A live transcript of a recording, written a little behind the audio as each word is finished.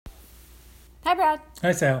Hi, Brad.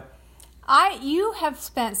 Hi, Sal. You have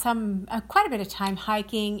spent quite a bit of time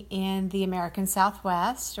hiking in the American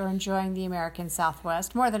Southwest, or enjoying the American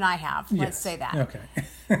Southwest, more than I have. Let's say that.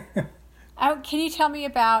 Okay. Can you tell me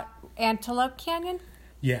about Antelope Canyon?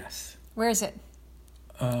 Yes. Where is it?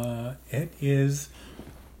 It is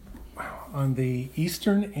on the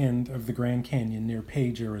eastern end of the Grand Canyon near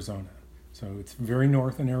Page, Arizona. So it's very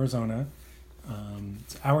north in Arizona.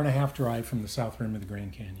 It's an hour and a half drive from the south rim of the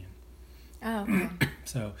Grand Canyon. Oh, okay.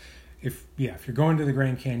 So if you're going to the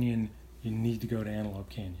Grand Canyon, you need to go to Antelope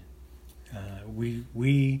Canyon.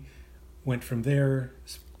 We went from there,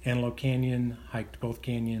 Antelope Canyon, hiked both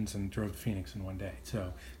canyons, and drove to Phoenix in one day.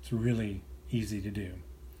 So it's really easy to do.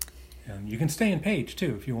 You can stay in Page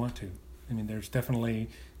too if you want to. I mean,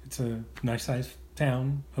 it's a nice sized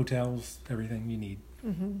town, hotels, everything you need.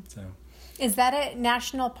 Mm-hmm. So, is that a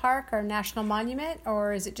national park or national monument,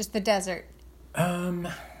 or is it just the desert?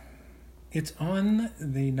 It's on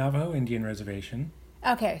the Navajo Indian Reservation.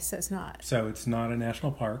 Okay, so it's not. So it's not a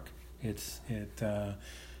national park. It's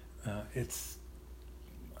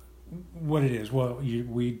what it is. Well,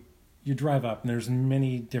 you drive up, and there's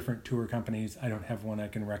many different tour companies. I don't have one I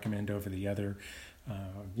can recommend over the other.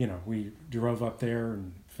 We drove up there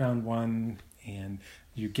and found one, and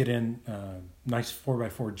you get in a nice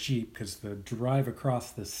 4x4 Jeep, because the drive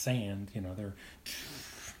across the sand,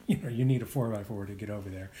 you need a 4x4 to get over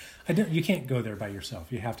there. You can't go there by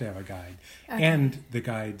yourself. You have to have a guide. Okay. And the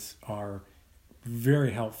guides are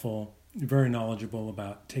very helpful, very knowledgeable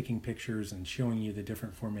about taking pictures and showing you the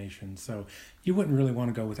different formations. So you wouldn't really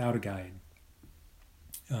want to go without a guide.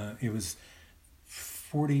 It was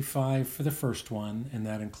 $45 for the first one, and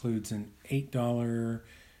that includes an $8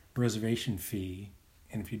 reservation fee.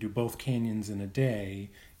 And if you do both canyons in a day,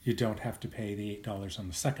 you don't have to pay the $8 on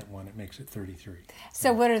the second one. It makes it $33.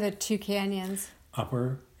 So what are the two canyons?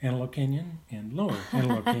 Upper Antelope Canyon and Lower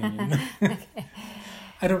Antelope Canyon. Okay.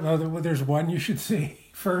 I don't know that there's one you should see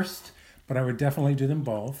first, but I would definitely do them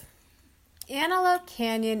both. Antelope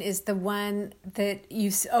Canyon is the one that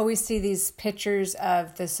you always see these pictures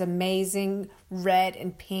of, this amazing red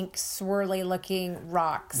and pink swirly looking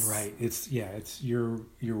rocks. Right. You're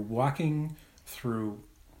walking through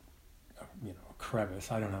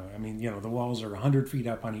crevice. I don't know. I mean, the walls are 100 feet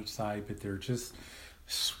up on each side, but they're just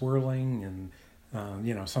swirling,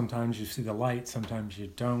 and sometimes you see the light, sometimes you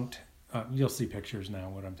don't. You'll see pictures now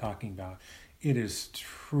what I'm talking about. It is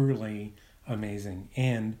truly amazing.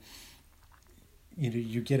 And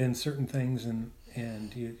you get in certain things,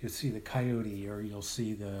 and you see the coyote, or you'll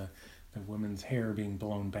see the woman's hair being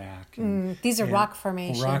blown back. These are rock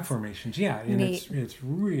formations. Rock formations, yeah. And neat. It's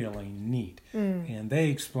really neat. And they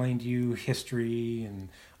explain to you history and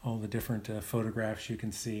all the different photographs you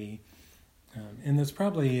can see. And there's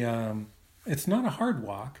probably, it's not a hard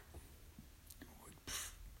walk,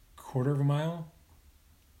 quarter of a mile.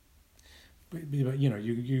 But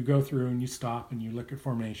you go through and you stop and you look at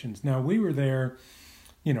formations. Now, we were there,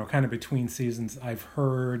 kind of between seasons. I've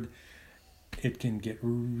heard it can get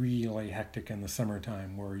really hectic in the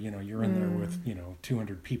summertime, where you're in there with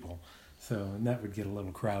 200 people, and that would get a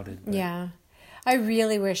little crowded. But. Yeah, I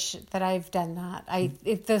really wish that I've done that.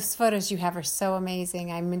 If those photos you have are so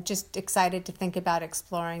amazing, I'm just excited to think about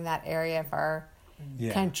exploring that area of our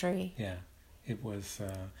country. Yeah, it was.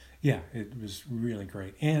 It was really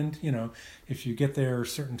great. And if you get there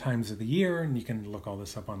certain times of the year, and you can look all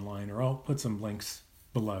this up online, or I'll put some links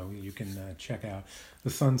below, you can check out. The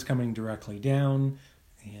sun's coming directly down,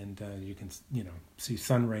 and you can see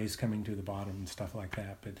sun rays coming to the bottom and stuff like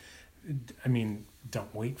that. But I mean,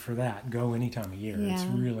 don't wait for that. Go any time of year. Yeah. It's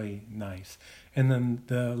really nice. And then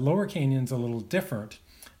the lower canyon's a little different.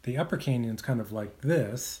 The upper canyon's kind of like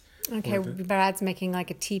this. Okay, Brad's making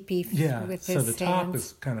like a teepee with his so the stands. Top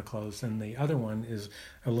is kind of closed, and the other one is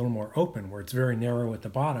a little more open, where it's very narrow at the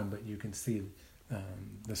bottom, but you can see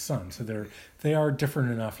the sun. So they are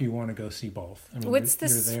different enough. You want to go see both. I mean, what's the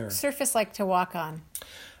surface like to walk on?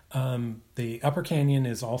 The upper canyon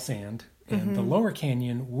is all sand, and the lower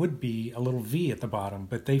canyon would be a little V at the bottom,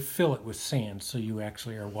 but they fill it with sand, so you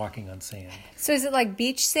actually are walking on sand. So is it like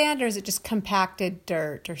beach sand, or is it just compacted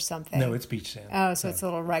dirt or something? No, it's beach sand. Oh, so it's a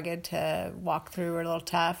little rugged to walk through, or a little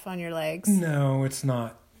tough on your legs? No, it's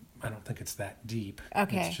not. I don't think it's that deep.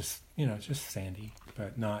 Okay. It's just, it's just sandy,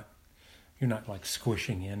 but not... You're not like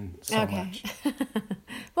squishing in so much.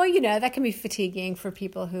 Well, that can be fatiguing for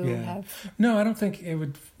people who have. No, I don't think it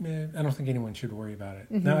would. I don't think anyone should worry about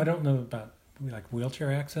it. Mm-hmm. Now, I don't know about like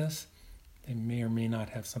wheelchair access. They may or may not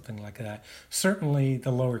have something like that. Certainly, the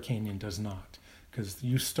lower canyon does not, because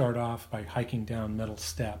you start off by hiking down metal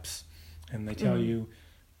steps, and they tell you,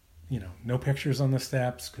 no pictures on the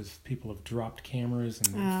steps because people have dropped cameras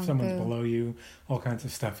and if someone's below you, all kinds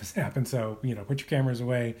of stuff has happened. So, put your cameras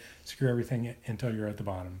away, secure everything until you're at the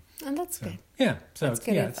bottom. And that's good. Yeah. So that's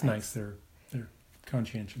good advice. It's nice. They're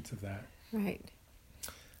conscientious of that. Right.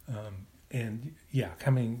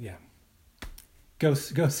 Go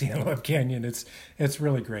see Antelope Canyon. It's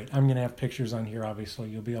really great. I'm going to have pictures on here. Obviously,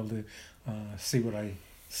 you'll be able to see what I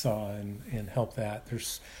saw and help that.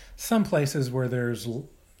 There's some places where there's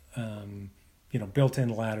built-in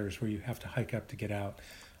ladders where you have to hike up to get out.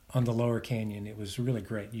 On the lower canyon, it was really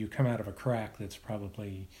great. You come out of a crack that's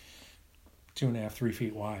probably 2.5, 3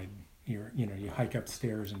 feet wide. You hike up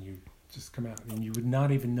stairs and you just come out, and you would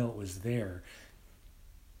not even know it was there.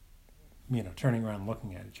 Turning around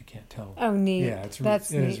looking at it, you can't tell. Oh, neat. Yeah,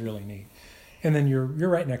 it is really neat. And then you're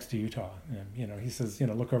right next to Utah. And, he says,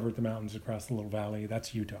 look over at the mountains across the little valley.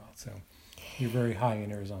 That's Utah. So you're very high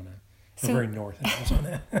in Arizona. Very north in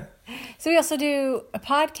Arizona. So we also do a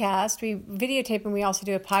podcast. We videotape and we also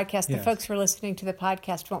do a podcast. The Yes. folks who are listening to the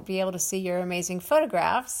podcast won't be able to see your amazing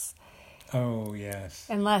photographs. Oh, yes.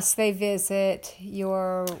 Unless they visit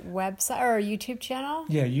your website or YouTube channel?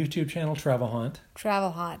 Yeah, YouTube channel, Travel Hunt.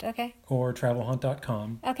 Travel Hunt, okay. Or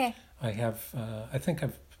travelhunt.com. Okay. I have, I think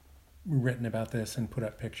I've written about this and put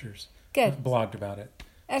up pictures. Good. I've blogged about it.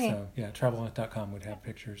 Okay. So, yeah, travelhunt.com would have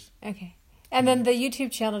pictures. Okay. And then the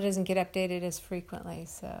YouTube channel doesn't get updated as frequently,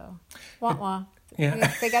 so wah.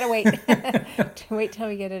 Yeah. They gotta wait. Wait till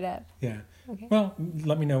we get it up. Yeah. Okay. Well,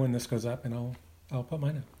 let me know when this goes up and I'll put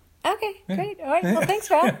mine up. Okay, great. All right. Well,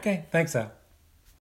 thanks, Rob. Okay. Thanks, Al.